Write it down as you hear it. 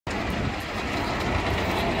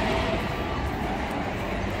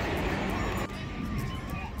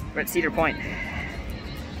We're at Cedar Point.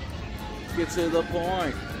 Get to the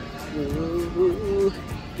point. Ooh,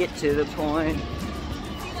 get to the point.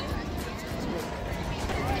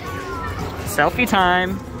 Selfie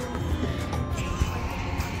time.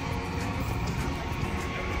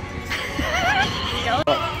 Can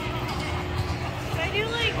I do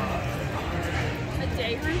like a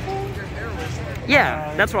day rental?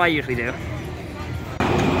 Yeah, that's what I usually do.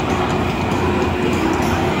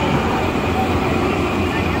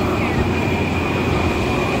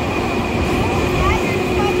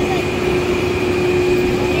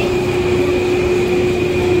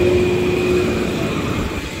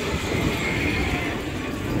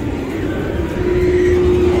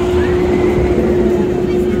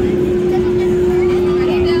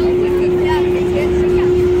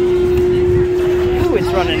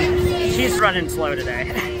 Running slow today.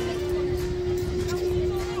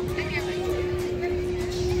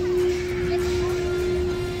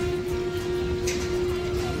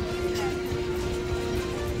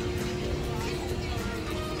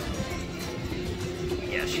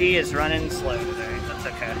 Yeah, she is running slow today. That's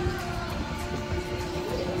okay.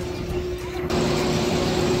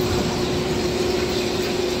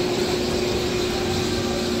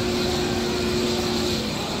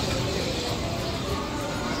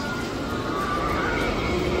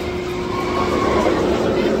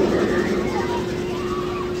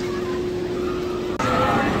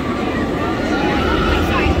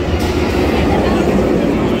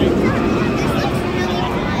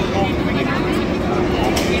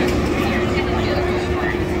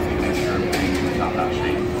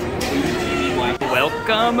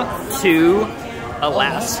 Welcome to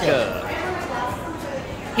Alaska.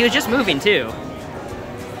 He was just moving too.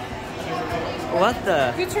 What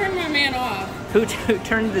the? Who turned my man off? Who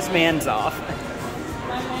turned this man's off?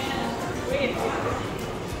 My man. Wait.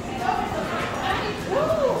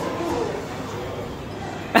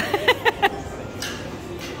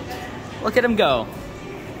 Look at him go.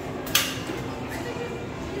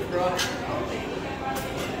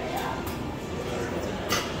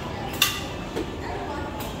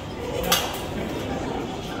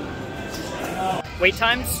 Wait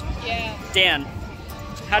times? Yeah. Dan,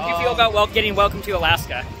 how did you feel about getting welcome to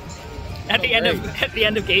Alaska? At the end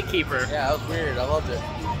of Gatekeeper. Yeah, that was weird. I loved it. It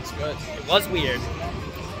was good. It was weird.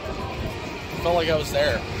 It felt like I was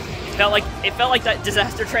there. It felt like that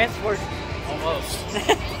disaster transport. Almost.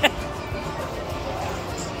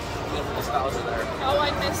 Nostalgia there. Oh,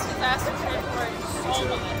 I missed disaster transport so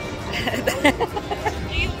much.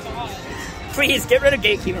 Please God. Please get rid of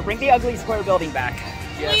Gatekeeper. Bring the ugly square building back.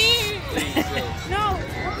 Yes. Please. No,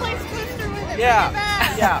 replace Twister with it. Yeah.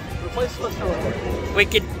 Yeah. Replace Twister with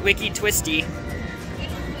it. Wiki Twisty.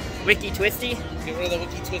 Wiki Twisty? Get rid of the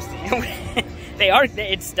Wiki Twisty.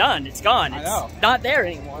 It's done. It's gone. I know. It's not there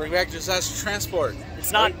anymore. Bring back disaster transport.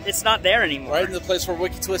 It's not there anymore. Right in the place where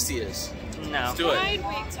Wiki Twisty is. No. Let's do it. Wait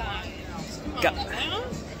time. Go.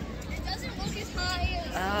 It doesn't look as high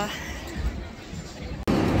as...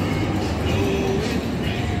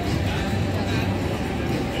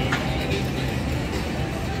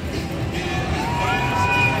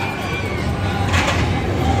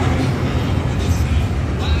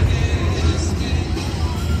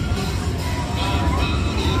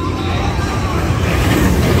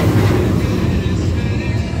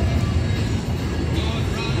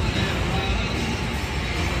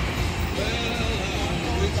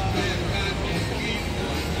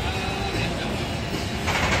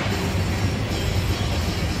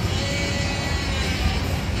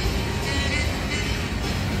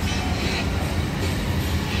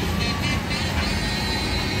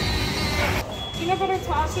 peanut butter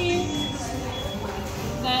toffee,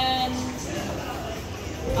 then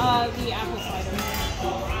the apple cider,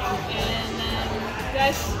 and then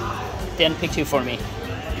guys. Dan, pick two for me.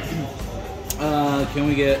 Can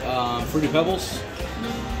we get Fruity Pebbles?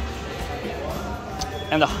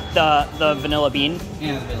 And the vanilla bean.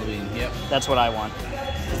 And the vanilla bean. Yep. That's what I want.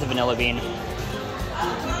 Is the vanilla bean.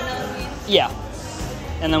 Yeah.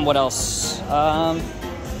 And then what else?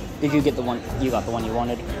 Did you get the one? You got the one you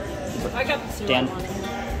wanted. I got the Dan.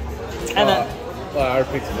 And then. Well, I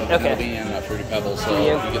already picked the vanilla Okay. bean and Fruity Pebbles, so you.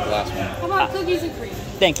 you get the last one. How about cookies and cream?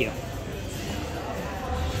 Thank you.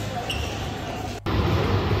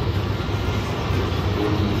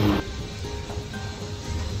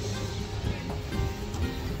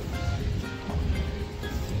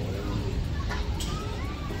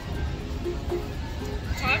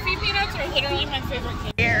 Toffee peanuts are literally my favorite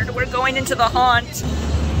candy. Scared. We're going into the haunt. Do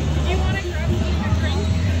you want to grab something to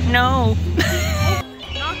drink? No.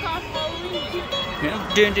 Knock off Halloween.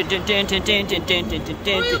 Yeah. Dun, dun, dun, dun, dun, dun, dun, dun, dun, dun,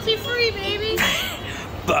 dun. Royalty free, baby.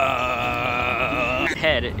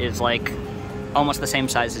 Head is like almost the same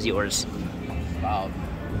size as yours. Wow.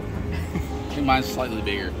 I think mine's slightly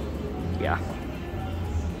bigger. Yeah.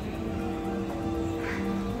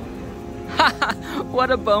 What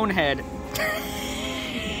a bonehead.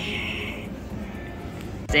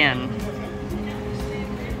 Dan.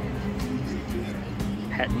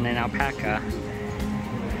 Petting an alpaca.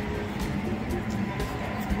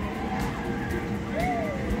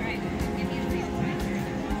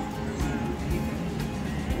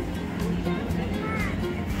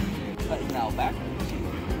 Petting an alpaca.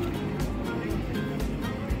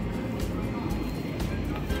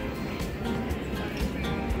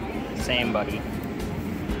 Same, buddy.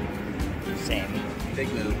 Same.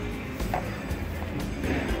 Big move.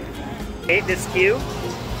 Hate this queue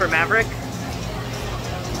for Maverick.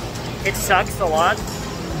 It sucks a lot,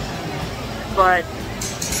 but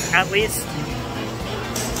at least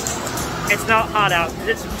it's not hot out.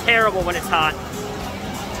 It's terrible when it's hot.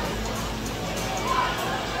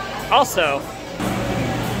 Also,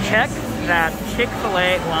 check that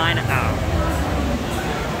Chick-fil-A line out.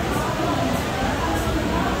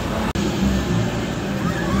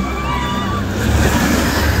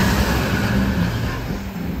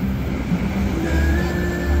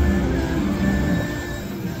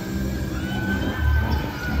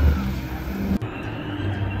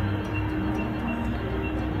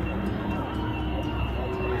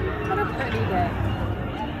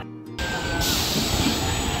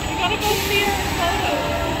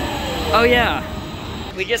 Oh yeah,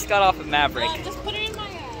 we just got off of Maverick. Just put it in my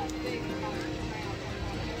thing.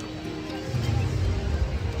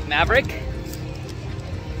 Maverick?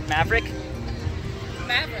 Maverick?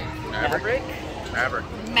 Maverick. Maverick? Maverick.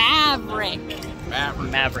 Maverick.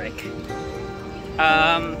 Maverick.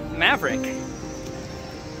 Maverick. Maverick.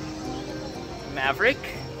 Maverick?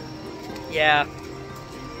 Yeah.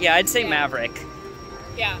 Yeah, I'd say Maverick.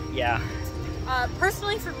 Yeah. Yeah.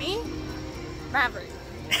 Personally for me, Maverick.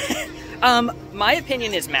 My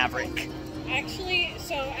opinion is Maverick. Actually,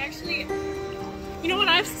 you know what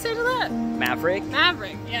I have to say to that? Maverick?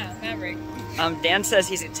 Maverick, yeah, Maverick. Dan says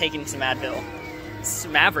he's taking some Advil. It's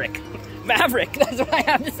Maverick. Maverick, that's what I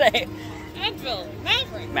have to say. Advil,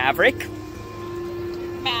 Maverick. Maverick?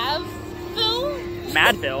 Mavville?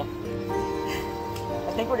 Madville?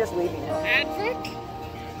 I think we're just leaving him.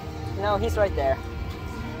 Advric? No, he's right there.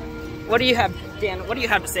 What do you have, Dan, what do you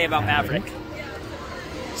have to say about Maverick?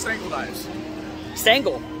 Stangle dives.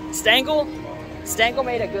 Stangle. Stangle? Stangle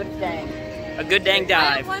made a good dang. A good dang I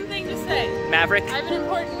dive. have one thing to say. Maverick? I have an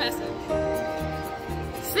important message.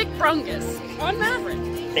 Sick brungus on Maverick.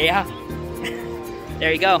 Yeah.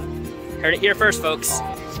 There you go. Heard it here first, folks.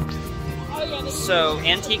 Oh, yeah, So,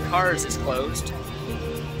 Antique Cars is closed.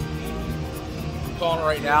 I'm calling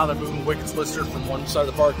right now. They're moving Wicked Twister from one side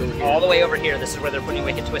of the park over here. All the way over here. This is where they're putting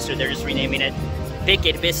Wicked Twister. They're just renaming it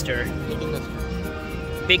Wicked Bister.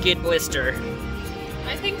 Wicked Blister.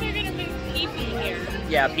 I think they're gonna move Pee-Pee here.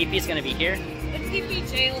 Yeah, Pee-Pee's gonna be here. The Pee-Pee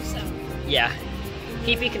jail cell. Yeah.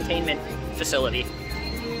 Pee-Pee containment facility.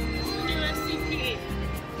 New SCP.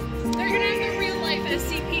 They're gonna have a real life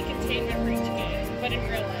SCP containment breach game, but in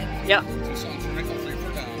real life. Yeah. 2 songs for nickel, 3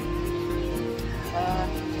 for down.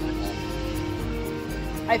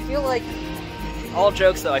 I feel like, all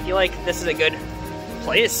jokes though, I feel like this is a good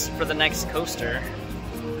place for the next coaster.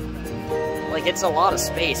 Like, it's a lot of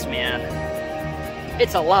space, man.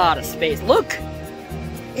 It's a lot of space. Look!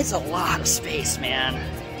 It's a lot of space, man.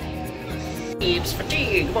 Eve's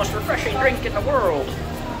Fatigue, most refreshing drink in the world.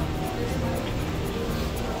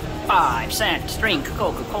 5 cents, drink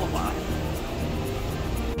Coca-Cola.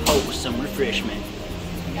 Wholesome refreshment.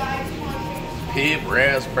 Pib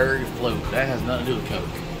raspberry float. That has nothing to do with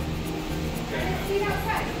Coke.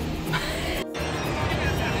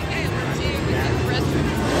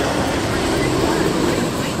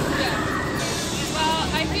 Well,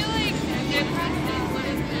 I feel like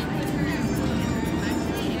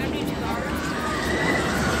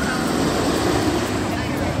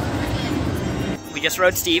We just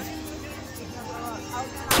rode Steve.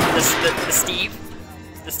 The Steve.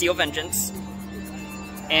 The Steel Vengeance.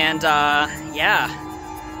 And,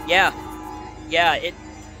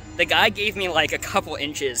 the guy gave me, like, a couple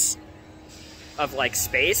inches of, like,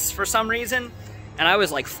 space for some reason, and I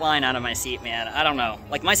was, like, flying out of my seat, man. I don't know.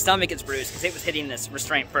 Like, my stomach is bruised because it was hitting this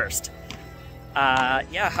restraint first.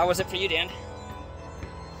 Yeah, how was it for you, Dan?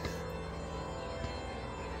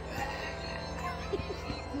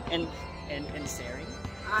 and Cerri?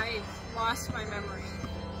 I lost my memory.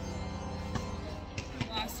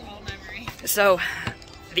 I lost all memory. So,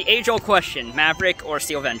 the age-old question, Maverick or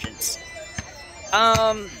Steel Vengeance?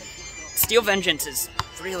 Steel Vengeance is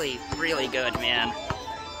really, really good, man.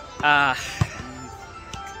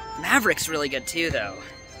 Maverick's really good too, though.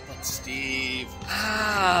 That's Steve.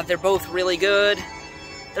 They're both really good.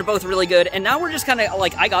 They're both really good. And now we're just kind of,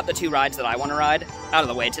 like, I got the 2 rides that I want to ride out of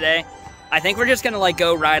the way today. I think we're just going to, like,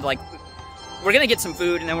 go ride, like, we're going to get some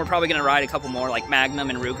food, and then we're probably going to ride a couple more, like Magnum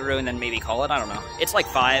and Rougarou, and then maybe call it. I don't know. It's like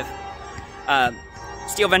 5.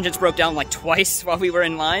 Steel Vengeance broke down, like, twice while we were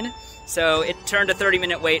in line. So it turned a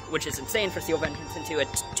 30-minute wait, which is insane for Steel Vengeance, into a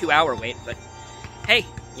 2-hour wait. But, hey,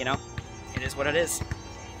 you know, it is what it is.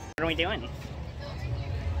 What are we doing?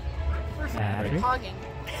 We're hogging.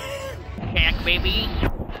 Shack, baby.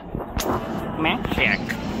 Mac Shack.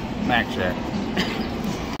 Mac Shack.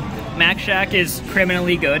 Mac Shack is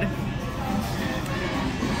criminally good.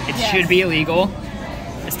 It should be illegal.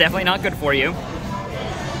 It's definitely not good for you.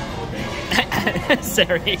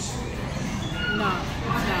 Cerri. No.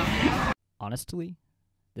 Honestly,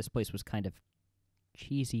 this place was kind of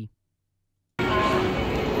cheesy.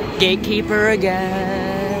 Gatekeeper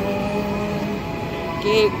again.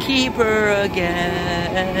 Gatekeeper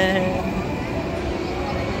again.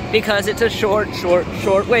 Because it's a short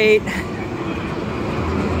wait.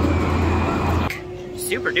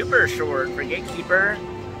 Super duper short for Gatekeeper.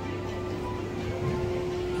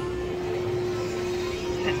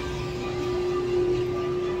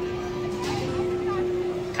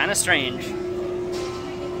 Kind of strange.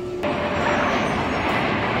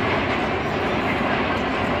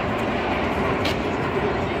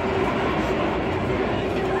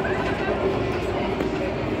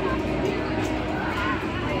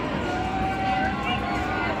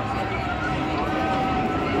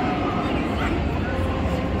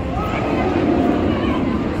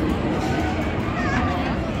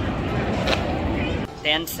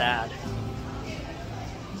 And sad.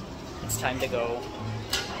 It's time to go.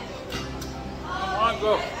 Come on,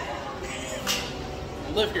 go.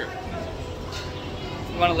 Live here.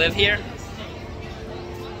 You want to live here?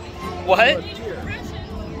 What? I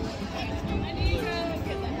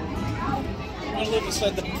want to live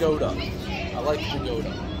beside the pagoda. I like the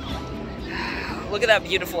pagoda. Look at that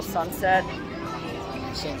beautiful sunset.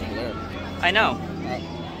 Sun's over there. I know.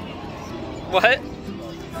 What?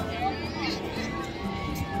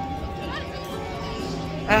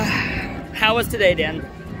 How was today, Dan?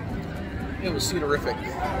 It was Cedarific.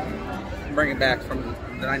 Bring it back from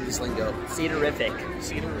the 90s lingo. Cedarific.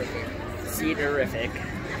 Cedarific. Cedarific.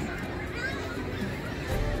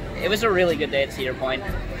 It was a really good day at Cedar Point.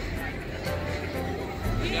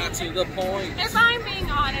 Got to the point. If I'm being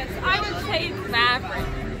honest, I would say it's Maverick.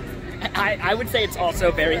 I would say it's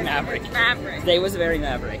also very Maverick. Maverick. Today was very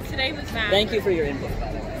Maverick. Today was Maverick. Thank you for your input,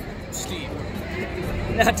 by the way. Steve.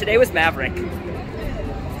 No, today was Maverick.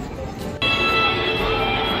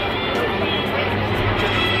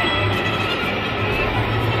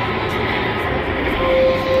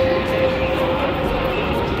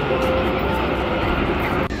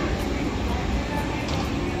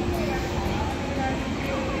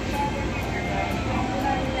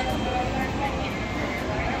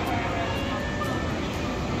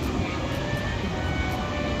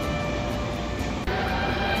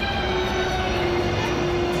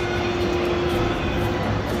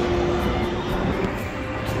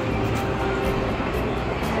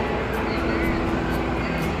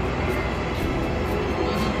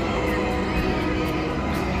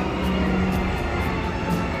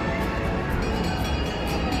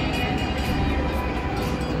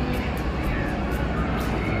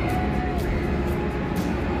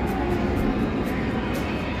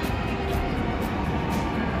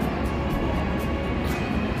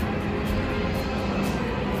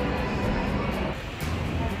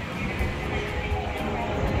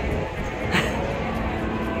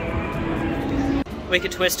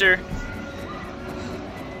 Wicked Twister.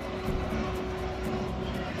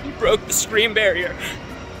 You broke the scream barrier.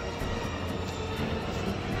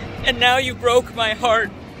 And now you broke my heart.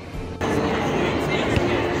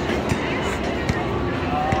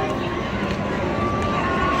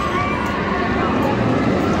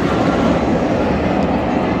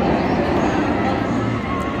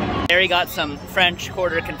 Harry got some French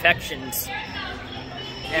Quarter confections.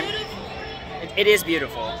 And it is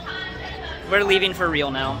beautiful. We're leaving for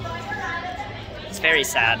real now. It's very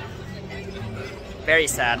sad. Very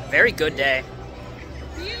sad. Very good day.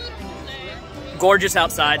 Gorgeous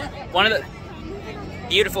outside. One of the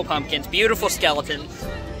beautiful pumpkins, beautiful skeletons,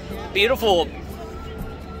 beautiful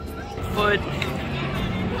foot.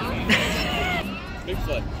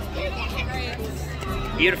 Bigfoot.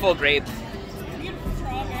 Beautiful grape.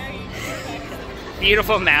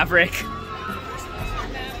 Beautiful Maverick.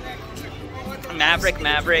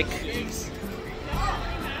 Maverick.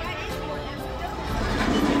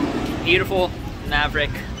 Beautiful Maverick,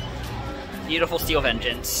 beautiful Steel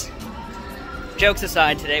Vengeance. Jokes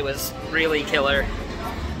aside, today was really killer.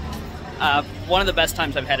 One of the best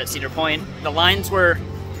times I've had at Cedar Point. The lines were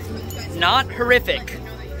not horrific.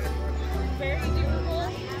 Very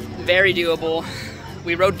doable. Very doable.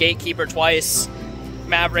 We rode Gatekeeper twice,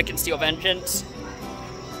 Maverick and Steel Vengeance.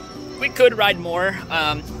 We could ride more.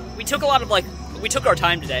 We took a lot of we took our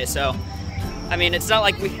time today, so I mean, it's not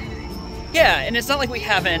like and it's not like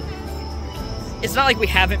we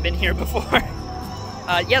haven't been here before.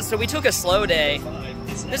 Yeah, so we took a slow day.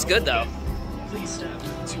 It's good though.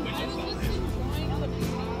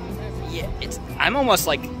 Yeah, I'm almost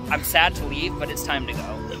I'm sad to leave, but it's time to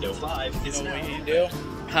go. Window 5. You know what you need to do?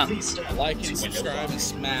 Huh. Like and subscribe and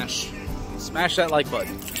smash that like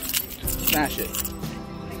button. Smash it.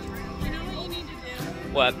 You know what you need to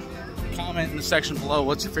do? What? Comment in the section below.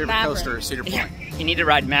 What's your favorite Maverick. coaster at Cedar Point? You need to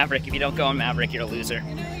ride Maverick. If you don't go on Maverick, you're a loser.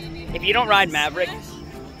 You know what you need to If you don't ride Maverick,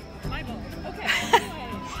 My ball. Okay.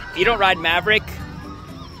 if you don't ride Maverick,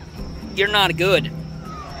 you're not good.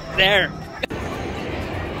 There.